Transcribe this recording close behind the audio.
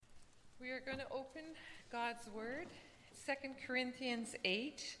We are going to open God's Word, 2 Corinthians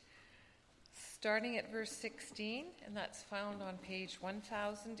 8, starting at verse 16, and that's found on page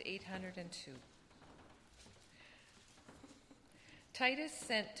 1802. Titus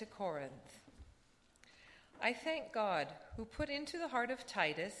sent to Corinth. I thank God, who put into the heart of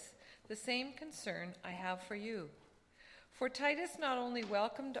Titus the same concern I have for you. For Titus not only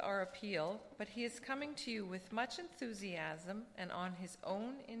welcomed our appeal, but he is coming to you with much enthusiasm and on his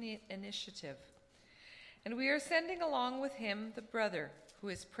own initiative. And we are sending along with him the brother, who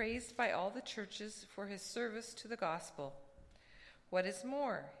is praised by all the churches for his service to the gospel. What is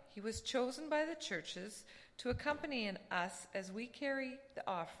more, he was chosen by the churches to accompany us as we carry the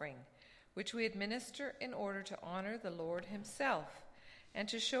offering, which we administer in order to honor the Lord himself and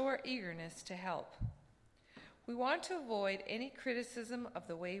to show our eagerness to help. We want to avoid any criticism of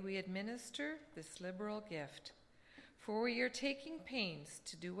the way we administer this liberal gift, for we are taking pains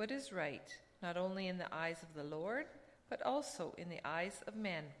to do what is right, not only in the eyes of the Lord, but also in the eyes of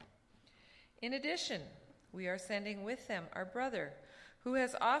men. In addition, we are sending with them our brother, who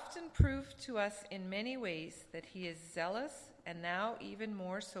has often proved to us in many ways that he is zealous, and now even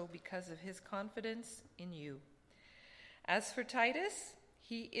more so because of his confidence in you. As for Titus,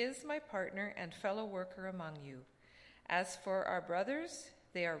 he is my partner and fellow worker among you. As for our brothers,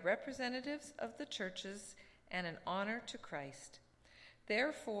 they are representatives of the churches and an honor to Christ.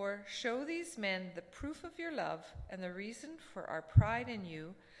 Therefore, show these men the proof of your love and the reason for our pride in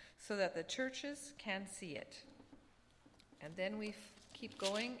you, so that the churches can see it. And then we keep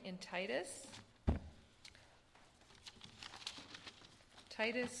going in Titus.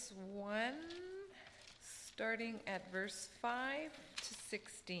 Titus 1, starting at verse 5 to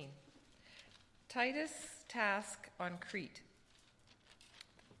 16. Titus' task on Crete.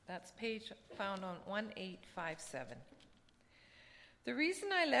 That's page found on 1857. The reason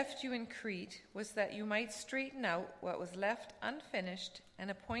I left you in Crete was that you might straighten out what was left unfinished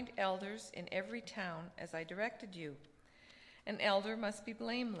and appoint elders in every town as I directed you. An elder must be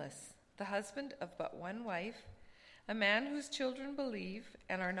blameless, the husband of but one wife, a man whose children believe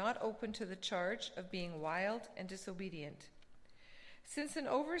and are not open to the charge of being wild and disobedient. Since an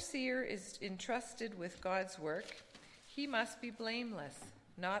overseer is entrusted with God's work, he must be blameless,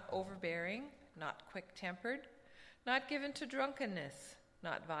 not overbearing, not quick-tempered, not given to drunkenness,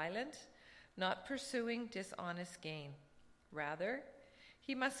 not violent, not pursuing dishonest gain. Rather,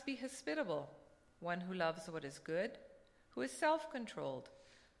 he must be hospitable, one who loves what is good, who is self-controlled,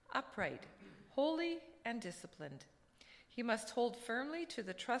 upright, holy, and disciplined. He must hold firmly to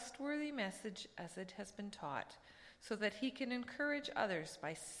the trustworthy message as it has been taught, so that he can encourage others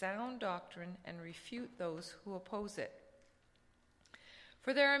by sound doctrine and refute those who oppose it.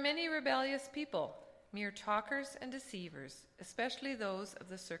 For there are many rebellious people, mere talkers and deceivers, especially those of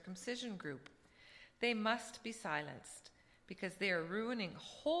the circumcision group. They must be silenced, because they are ruining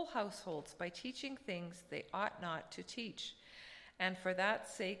whole households by teaching things they ought not to teach, and for that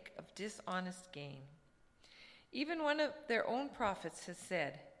sake of dishonest gain. Even one of their own prophets has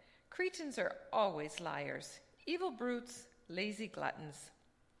said, Cretans are always liars, evil brutes, lazy gluttons.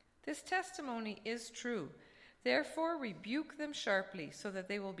 This testimony is true. Therefore rebuke them sharply, so that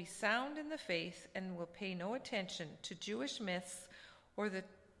they will be sound in the faith and will pay no attention to Jewish myths or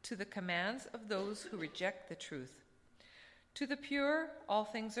to the commands of those who reject the truth. To the pure, all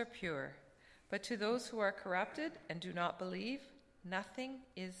things are pure, but to those who are corrupted and do not believe, nothing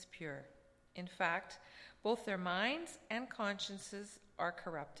is pure. In fact, both their minds and consciences are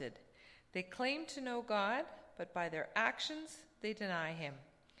corrupted. They claim to know God, but by their actions they deny him.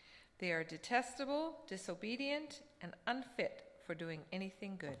 They are detestable, disobedient, and unfit for doing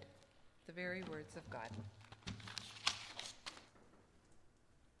anything good. The very words of God.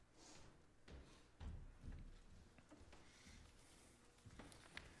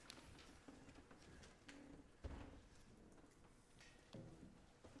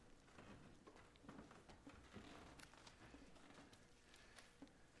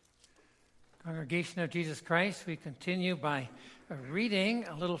 Congregation of Jesus Christ, we continue by reading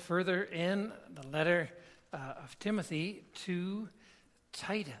a little further in the letter of Timothy to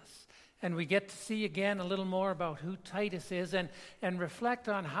Titus. And we get to see again a little more about who Titus is and reflect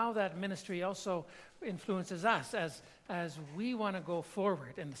on how that ministry also influences us as we want to go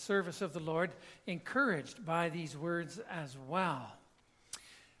forward in the service of the Lord, encouraged by these words as well.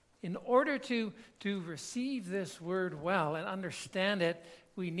 In order to receive this word well and understand it,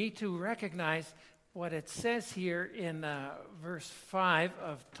 we need to recognize what it says here in verse 5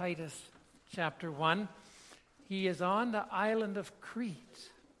 of Titus chapter 1. He is on the island of Crete.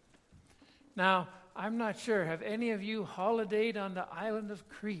 Now, I'm not sure, have any of you holidayed on the island of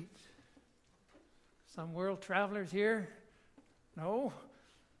Crete? Some world travelers here? No?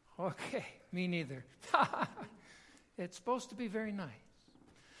 Okay, me neither. It's supposed to be very nice.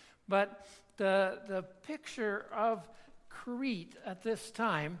 But the picture of Crete at this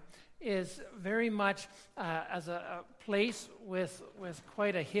time is very much as a place with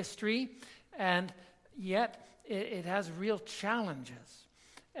quite a history, and yet it has real challenges.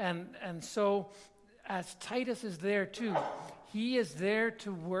 And so as Titus is there too, he is there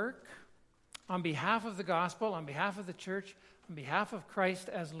to work on behalf of the gospel, on behalf of the church, on behalf of Christ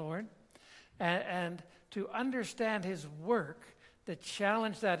as Lord, and to understand his work, the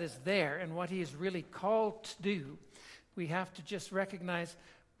challenge that is there and what he is really called to do, we have to just recognize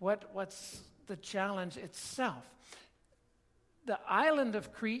what's the challenge itself. The island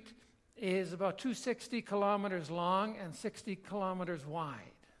of Crete is about 260 kilometers long and 60 kilometers wide.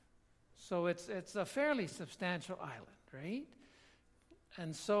 So it's a fairly substantial island, right?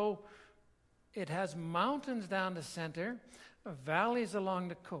 And so it has mountains down the center, valleys along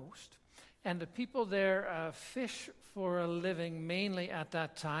the coast, and the people there fish for a living mainly at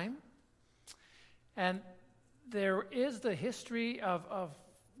that time. And there is the history of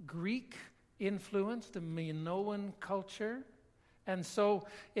Greek influence, the Minoan culture. And so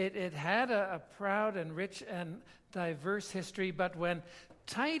it had a proud and rich and diverse history. But when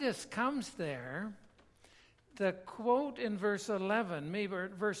Titus comes there, the quote in verse 11, maybe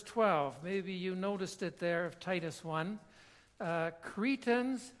verse 12, maybe you noticed it there of Titus 1,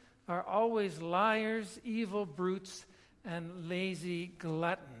 Cretans are always liars, evil brutes, and lazy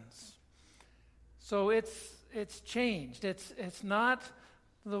gluttons. So it's changed. It's not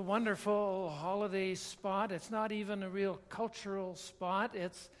the wonderful holiday spot. It's not even a real cultural spot.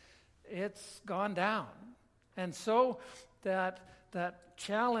 It's gone down. And so that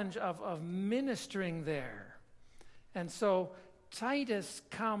challenge of ministering there. And so Titus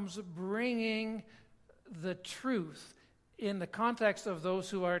comes bringing the truth in the context of those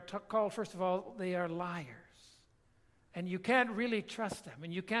who are called, first of all, they are liars. And you can't really trust them.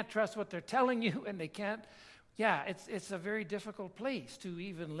 And you can't trust what they're telling you, and they can't. Yeah, it's a very difficult place to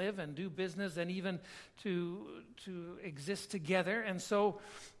even live and do business and even to exist together. And so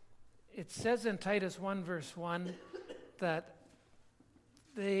it says in Titus 1 verse 1 that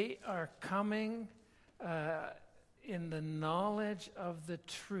they are coming in the knowledge of the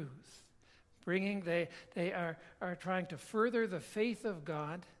truth. They are trying to further the faith of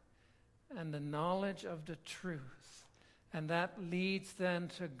God and the knowledge of the truth. And that leads then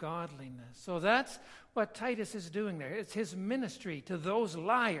to godliness. So that's what Titus is doing there. It's his ministry to those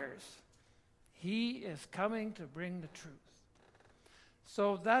liars. He is coming to bring the truth.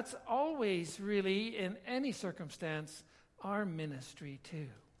 So that's always really, in any circumstance, our ministry too.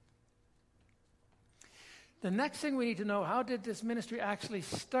 The next thing we need to know, how did this ministry actually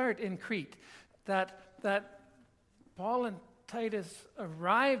start in Crete? That Paul and Titus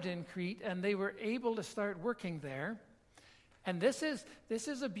arrived in Crete and they were able to start working there. And this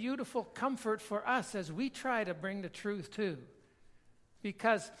is a beautiful comfort for us as we try to bring the truth too.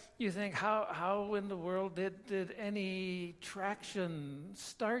 Because you think, how in the world did any traction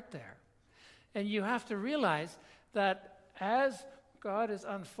start there? And you have to realize that as God is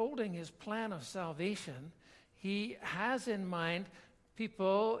unfolding his plan of salvation, he has in mind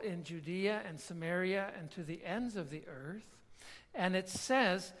people in Judea and Samaria and to the ends of the earth. And it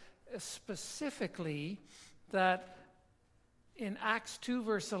says specifically that in Acts 2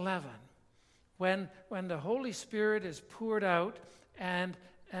 verse 11, when the Holy Spirit is poured out and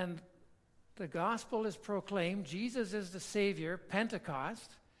the gospel is proclaimed, Jesus is the Savior,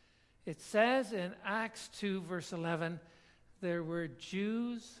 Pentecost, it says in Acts 2 verse 11, there were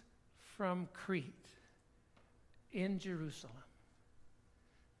Jews from Crete in Jerusalem.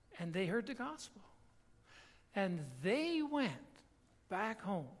 And they heard the gospel. And they went back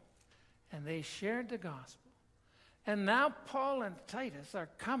home and they shared the gospel. And now Paul and Titus are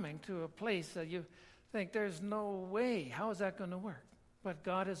coming to a place that you think there's no way. How is that going to work? But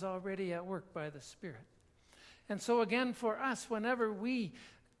God is already at work by the Spirit. And so again, for us, whenever we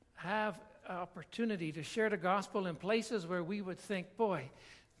have an opportunity to share the gospel in places where we would think, boy,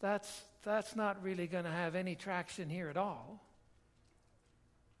 that's not really going to have any traction here at all,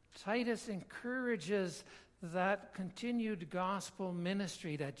 Titus encourages that continued gospel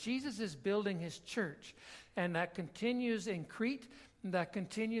ministry, that Jesus is building his church, and that continues in Crete, and that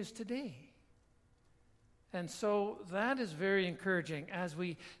continues today. And so that is very encouraging as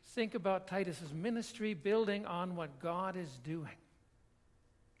we think about Titus's ministry building on what God is doing.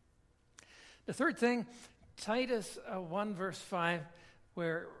 The third thing, Titus 1 verse 5,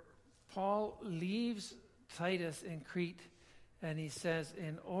 where Paul leaves Titus in Crete And he says,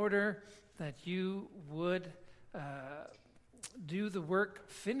 in order that you would do the work,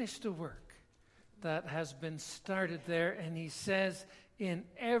 finish the work that has been started there. And he says, in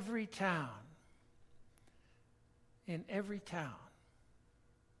every town. In every town.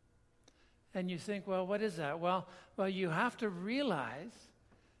 And you think, well, what is that? Well, you have to realize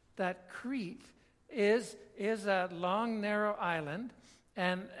that Crete is a long, narrow island,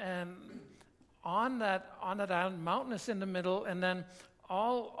 and on that island, mountainous in the middle, and then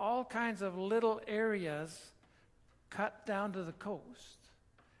all kinds of little areas cut down to the coast.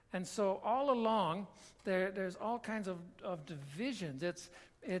 And so all along, there's all kinds of divisions.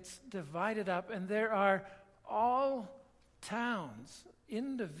 It's divided up, and there are all towns,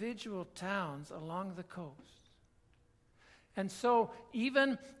 individual towns along the coast. And so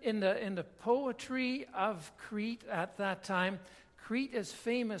even in the poetry of Crete at that time, Crete is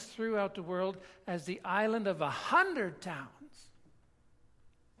famous throughout the world as the island of 100 towns.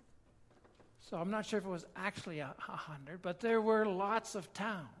 So I'm not sure if it was actually 100, but there were lots of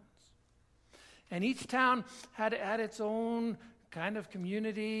towns. And each town had its own kind of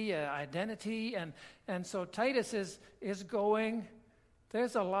community, identity, and so Titus is going,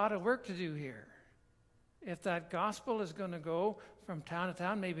 there's a lot of work to do here. If that gospel is going to go from town to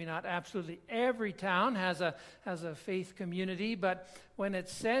town, maybe not absolutely every town has a faith community, but when it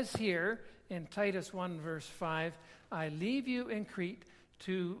says here in Titus 1 verse 5, I leave you in Crete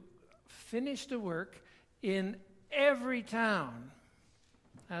to finish the work in every town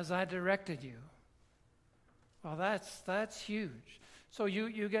as I directed you. Well, that's huge. So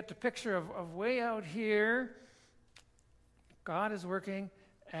you get the picture of way out here, God is working,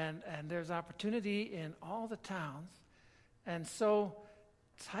 and there's opportunity in all the towns. And so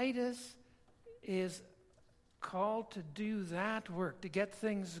Titus is called to do that work, to get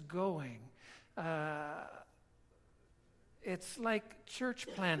things going. It's like church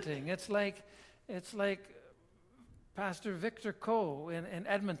planting. It's like Pastor Victor Coe in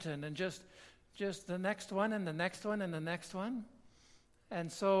Edmonton, and just the next one and the next one and the next one.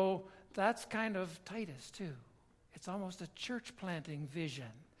 And so that's kind of Titus too. It's almost a church planting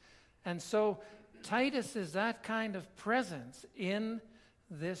vision. And so Titus is that kind of presence in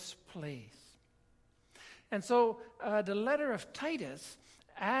this place. And so the letter of Titus,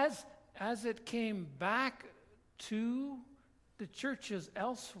 as it came back to the churches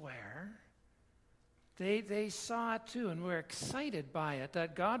elsewhere, they saw it too, and were excited by it,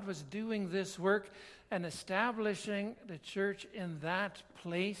 that God was doing this work and establishing the church in that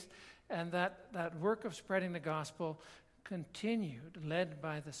place, and that work of spreading the gospel continued, led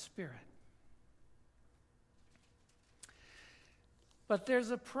by the Spirit. But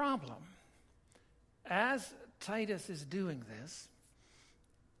there's a problem. As Titus is doing this,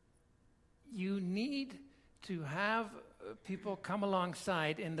 you need to have people come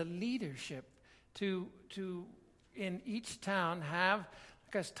alongside in the leadership to in each town have,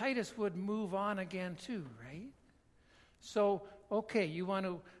 because Titus would move on again too, right? So, okay,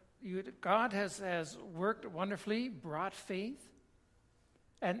 God has worked wonderfully, brought faith,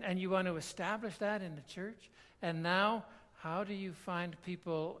 and you want to establish that in the church. And now, how do you find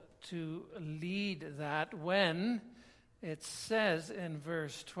people to lead that when it says in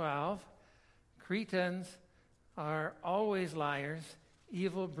verse 12, Cretans are always liars,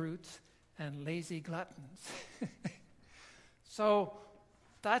 evil brutes, and lazy gluttons? So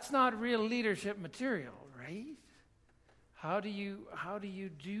that's not real leadership material, right? How do you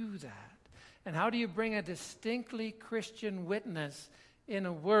do that? And how do you bring a distinctly Christian witness in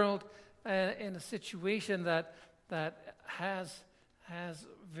a world, in a situation that has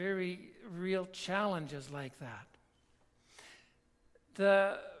very real challenges like that?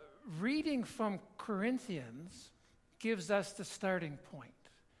 The reading from Corinthians gives us the starting point,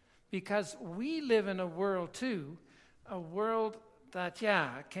 because we live in a world too, a world that,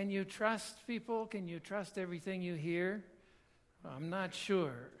 can you trust people? Can you trust everything you hear? I'm not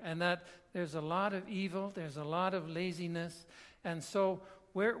sure. And that there's a lot of evil, there's a lot of laziness. And so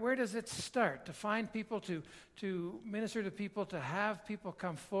where does it start? To find people, to minister to people, to have people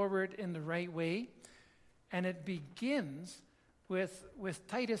come forward in the right way. And it begins with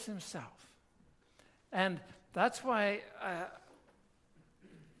Titus himself. And that's why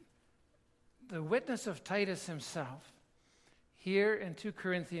the witness of Titus himself here in 2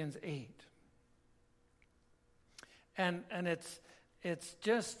 Corinthians 8. And it's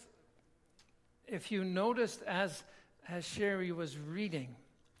just, if you noticed as Sherry was reading,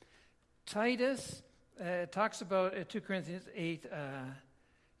 Titus talks about 2 Corinthians 8,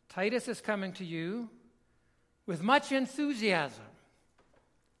 Titus is coming to you with much enthusiasm.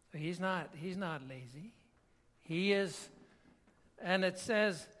 He's not lazy. He is And it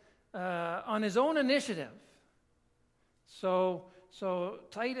says, on his own initiative. So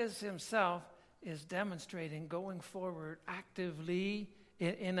Titus himself is demonstrating going forward actively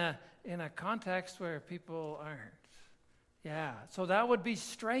in a context where people aren't. Yeah, so that would be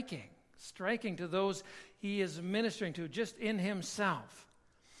striking to those he is ministering to, just in himself.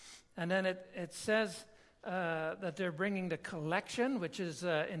 And then it says that they're bringing the collection, which is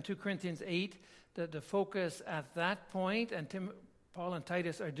in 2 Corinthians 8, the focus at that point, and Paul and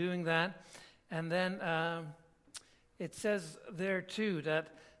Titus are doing that. And then it says there too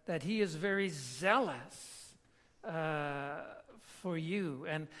that he is very zealous for you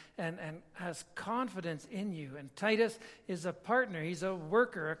and has confidence in you. And Titus is a partner. He's a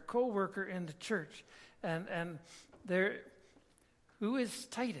worker, a co-worker in the church. And there, who is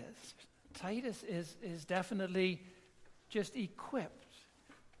Titus? Titus is definitely just equipped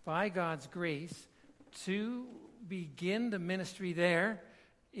by God's grace to begin the ministry there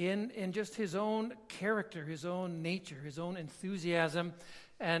in just his own character, his own nature, his own enthusiasm.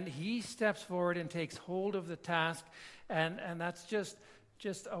 And he steps forward and takes hold of the task. And that's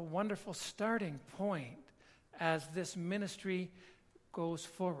just a wonderful starting point as this ministry goes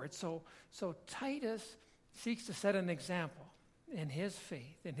forward. So Titus seeks to set an example in his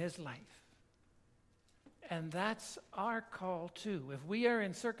faith, in his life. And that's our call too. If we are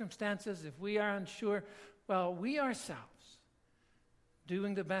in circumstances, if we are unsure, well, we ourselves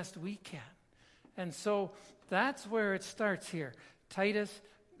doing the best we can. And so that's where it starts here. Titus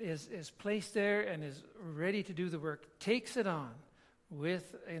is placed there and is ready to do the work, takes it on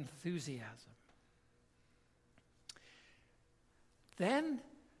with enthusiasm. Then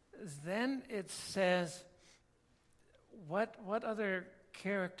it says, what other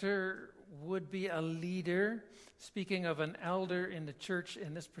character would be a leader, speaking of an elder in the church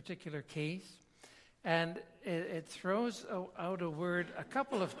in this particular case. And it throws out a word a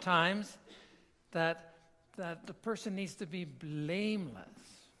couple of times that the person needs to be blameless.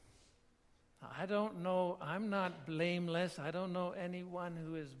 I don't know, I'm not blameless. I don't know anyone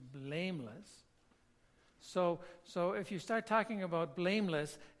who is blameless. So if you start talking about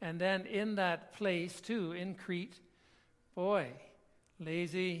blameless, and then in that place too, in Crete, boy,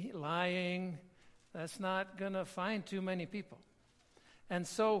 lazy, lying, that's not going to find too many people. And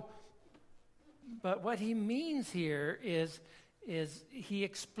so, but what he means here is he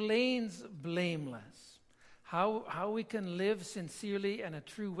explains blameless, how we can live sincerely and a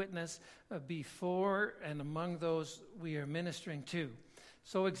true witness before and among those we are ministering to.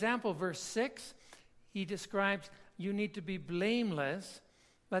 So example, verse 6, he describes you need to be blameless,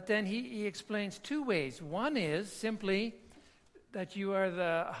 but then he explains two ways. One is simply that you are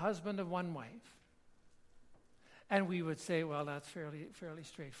the husband of one wife. And we would say, well, that's fairly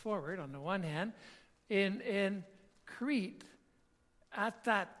straightforward on the one hand. In Crete, at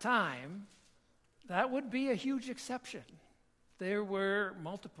that time, that would be a huge exception. There were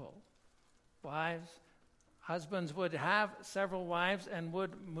multiple wives. Husbands would have several wives and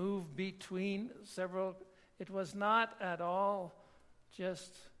would move between several. It was not at all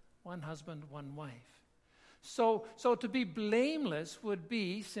just one husband, one wife. So to be blameless would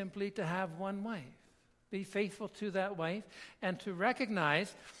be simply to have one wife, be faithful to that wife, and to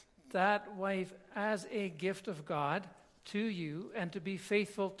recognize that wife as a gift of God to you, and to be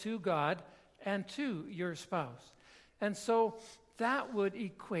faithful to God and to your spouse. And so that would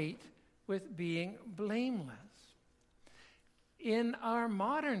equate with being blameless. In our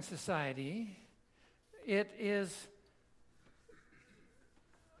modern society, it is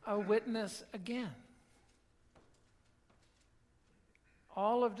a witness again.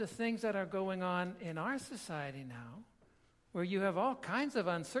 All of the things that are going on in our society now, where you have all kinds of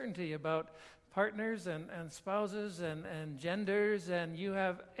uncertainty about partners and spouses and genders, and you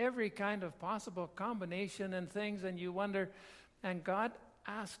have every kind of possible combination and things, and you wonder, and God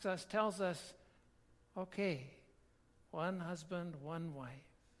asks us, tells us, okay, one husband, one wife.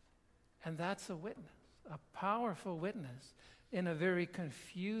 And that's a witness, a powerful witness in a very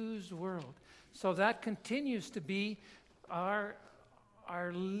confused world. So that continues to be our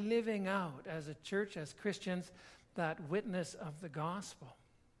living out as a church, as Christians, that witness of the gospel.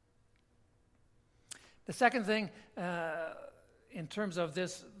 The second thing, in terms of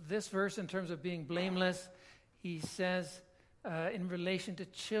this verse, in terms of being blameless, he says in relation to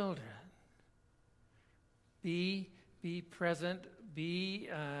children, be present, be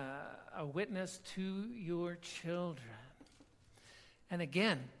a witness to your children. And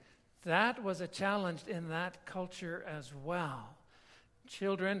again, that was a challenge in that culture as well.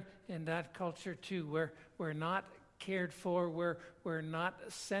 Children in that culture too were not cared for, were not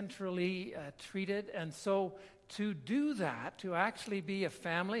centrally treated, and so to do that, to actually be a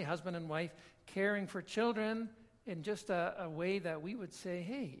family, husband and wife, caring for children in just a way that we would say,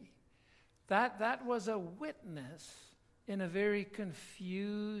 hey, that was a witness in a very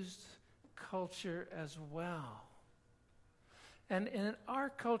confused culture as well. And in our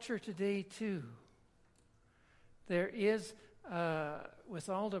culture today, too, there is, with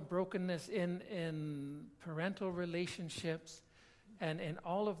all the brokenness in parental relationships and in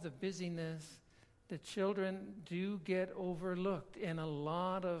all of the busyness, the children do get overlooked in a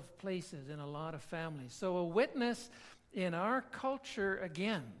lot of places, in a lot of families. So a witness in our culture,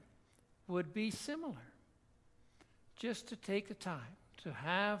 again, would be similar. Just to take the time to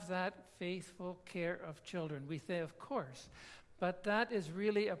have that faithful care of children. We say, of course, but that is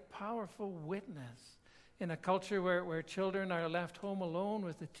really a powerful witness in a culture where children are left home alone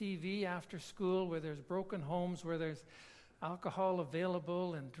with the TV after school, where there's broken homes, where there's alcohol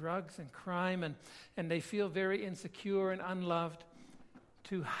available and drugs and crime, and they feel very insecure and unloved.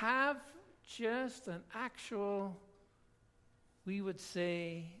 To have just an actual, we would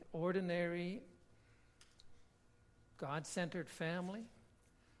say, ordinary, God-centered family,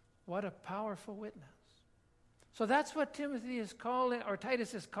 what a powerful witness. So that's what Timothy is calling, or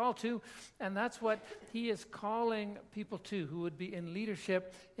Titus is called to, and that's what he is calling people to who would be in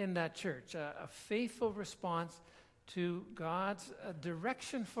leadership in that church, a faithful response to God's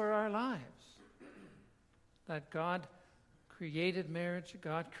direction for our lives. That God created marriage,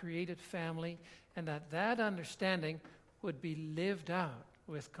 God created family, and that understanding would be lived out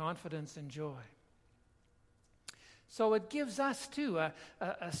with confidence and joy. So it gives us, too, a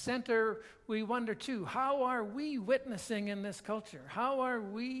center. We wonder, too, how are we witnessing in this culture? How are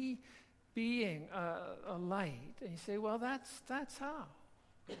we being a light? And you say, well, that's how.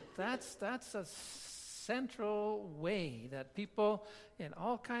 That's a central way that people in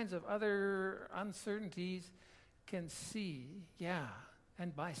all kinds of other uncertainties can see,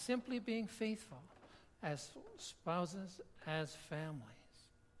 and by simply being faithful as spouses, as families.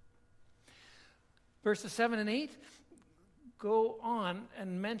 Verses 7 and 8 go on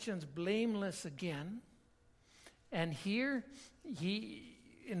and mentions blameless again. And here,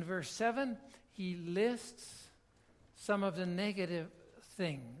 in verse 7, he lists some of the negative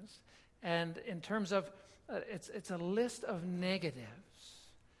things. And in terms of, it's a list of negatives.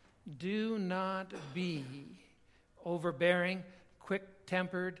 Do not be overbearing,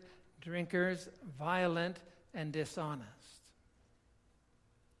 quick-tempered, drinkers, violent, and dishonest.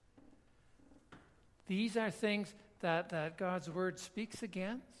 These are things that God's word speaks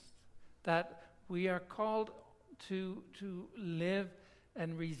against, that we are called to live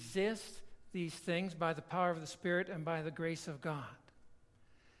and resist these things by the power of the Spirit and by the grace of God.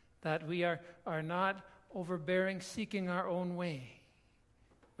 That we are not overbearing, seeking our own way,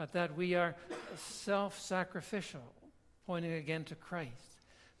 but that we are self-sacrificial, pointing again to Christ.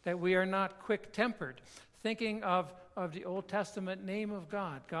 That we are not quick-tempered, thinking of the Old Testament name of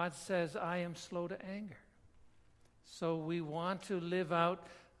God. God says, I am slow to anger. So we want to live out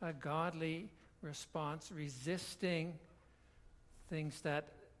a godly response, resisting things that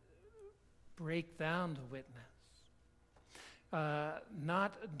break down the witness.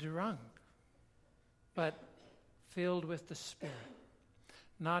 Not drunk, but filled with the Spirit.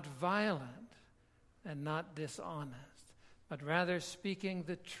 Not violent and not dishonest, but rather speaking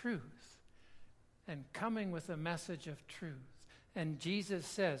the truth and coming with a message of truth. And Jesus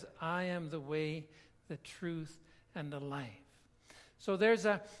says, I am the way, the truth, and the life. So there's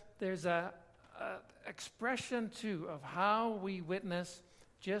a expression too of how we witness,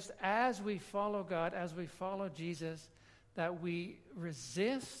 just as we follow God, as we follow Jesus, that we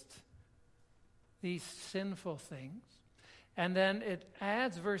resist these sinful things. And then it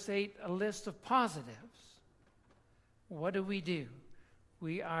adds, verse 8, a list of positives. What do?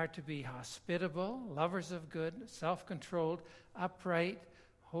 We are to be hospitable, lovers of good, self-controlled, upright,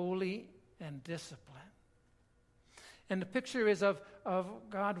 holy, and disciplined. And the picture is of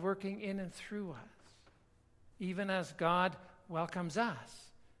God working in and through us, even as God welcomes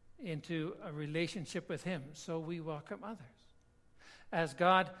us into a relationship with Him, so we welcome others. As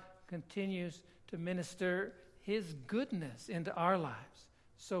God continues to minister His goodness into our lives,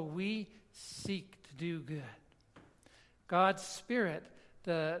 so we seek to do good. God's Spirit,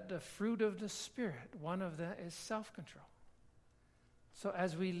 the fruit of the Spirit, one of them is self-control. So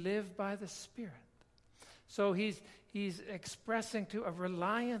as we live by the Spirit, so He's expressing to a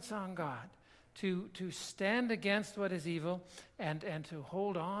reliance on God to stand against what is evil and to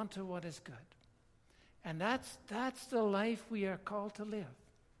hold on to what is good. And that's the life we are called to live,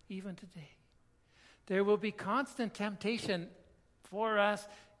 even today. There will be constant temptation for us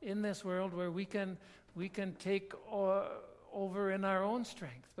in this world where we can take over in our own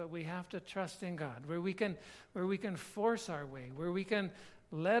strength, but we have to trust in God, where we can force our way, where we can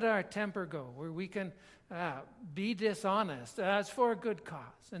let our temper go, where we can be dishonest as for a good cause.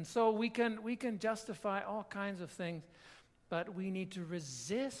 And so we can justify all kinds of things, but we need to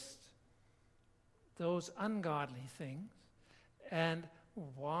resist those ungodly things and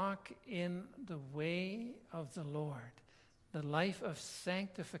walk in the way of the Lord, the life of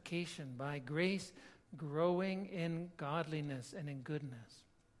sanctification by grace, growing in godliness and in goodness.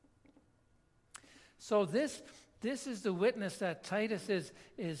 So this is the witness that Titus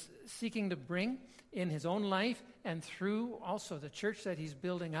is seeking to bring in his own life and through also the church that he's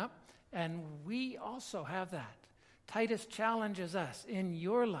building up. And we also have that. Titus challenges us in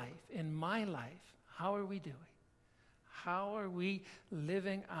your life, in my life. How are we doing? How are we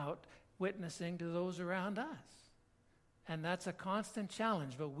living out, witnessing to those around us? And that's a constant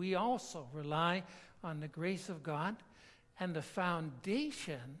challenge, but we also rely on the grace of God, and the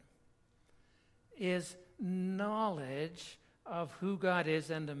foundation is knowledge of who God is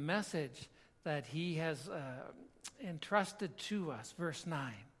and the message that he has entrusted to us. Verse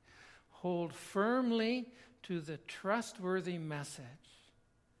 9, hold firmly to the trustworthy message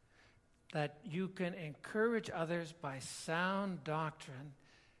that you can encourage others by sound doctrine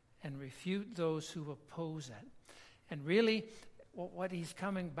and refute those who oppose it. And really, what he's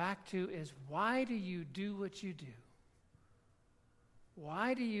coming back to is, why do you do what you do?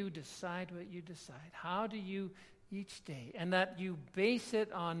 Why do you decide what you decide? How do you each day? And that you base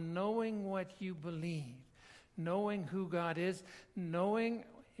it on knowing what you believe, knowing who God is, knowing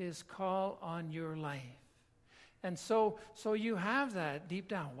his call on your life. And so you have that deep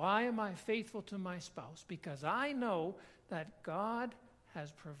down. Why am I faithful to my spouse? Because I know that God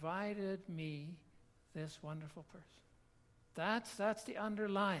has provided me this wonderful person. That's the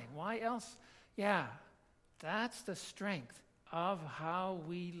underlying. Why else? Yeah, that's the strength of how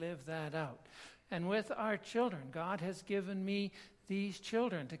we live that out. And with our children, God has given me these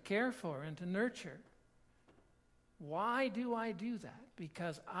children to care for and to nurture. Why do I do that?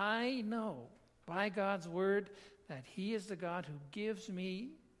 Because I know by God's word that he is the God who gives me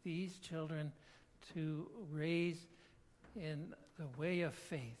these children to raise in the way of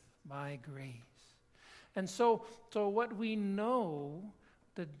faith by grace. And so what we know,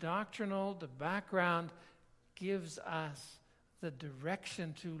 the doctrinal, the background, gives us the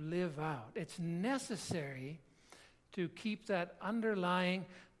direction to live out. It's necessary to keep that underlying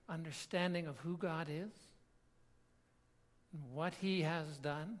understanding of who God is, what he has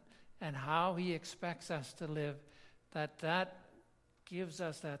done, and how he expects us to live, that gives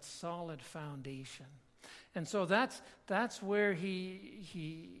us that solid foundation. And so that's where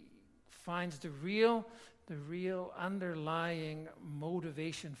he finds the real underlying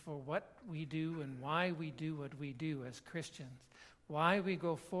motivation for what we do and why we do what we do as Christians, why we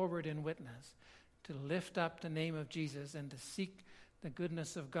go forward in witness, to lift up the name of Jesus and to seek the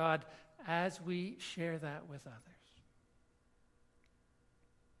goodness of God as we share that with others.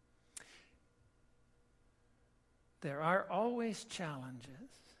 There are always challenges,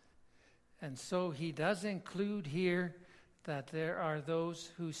 and so he does include here that there are those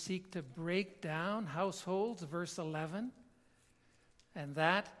who seek to break down households, verse 11, and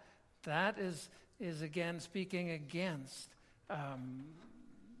that is again speaking against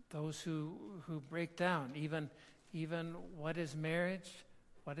those who break down, even what is marriage,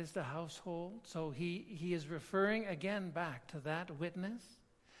 what is the household. So he is referring again back to that witness,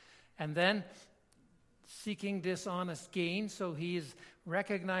 and then seeking dishonest gain. So he is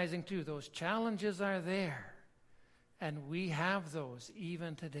recognizing too, those challenges are there, and we have those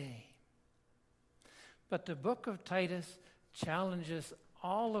even today. But the book of Titus challenges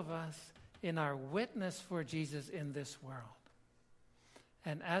all of us in our witness for Jesus in this world.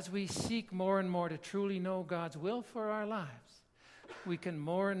 And as we seek more and more to truly know God's will for our lives, we can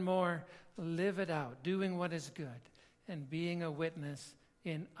more and more live it out, doing what is good and being a witness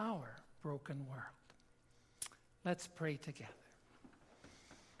in our broken world. Let's pray together.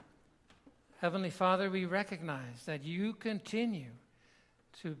 Heavenly Father, we recognize that you continue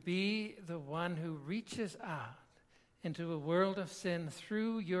to be the one who reaches out into a world of sin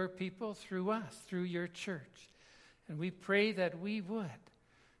through your people, through us, through your church. And we pray that we would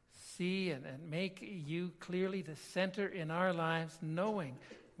see and make you clearly the center in our lives, knowing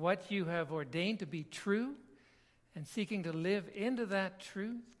what you have ordained to be true and seeking to live into that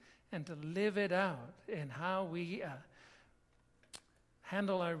truth and to live it out in how we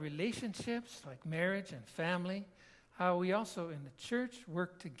handle our relationships like marriage and family, how we also in the church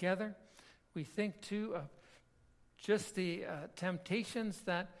work together. We think too of just the temptations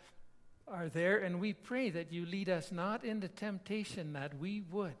that are there, and we pray that you lead us not into temptation, that we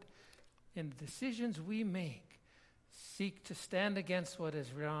would, in the decisions we make, seek to stand against what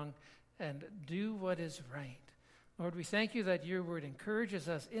is wrong and do what is right. Lord, we thank you that your word encourages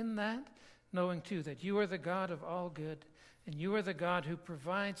us in that, knowing too that you are the God of all good, and you are the God who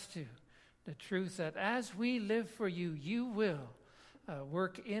provides too the truth that as we live for you, you will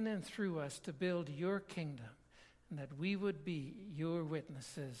work in and through us to build your kingdom, and that we would be your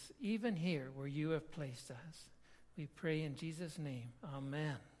witnesses, even here where you have placed us. We pray in Jesus' name.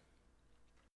 Amen.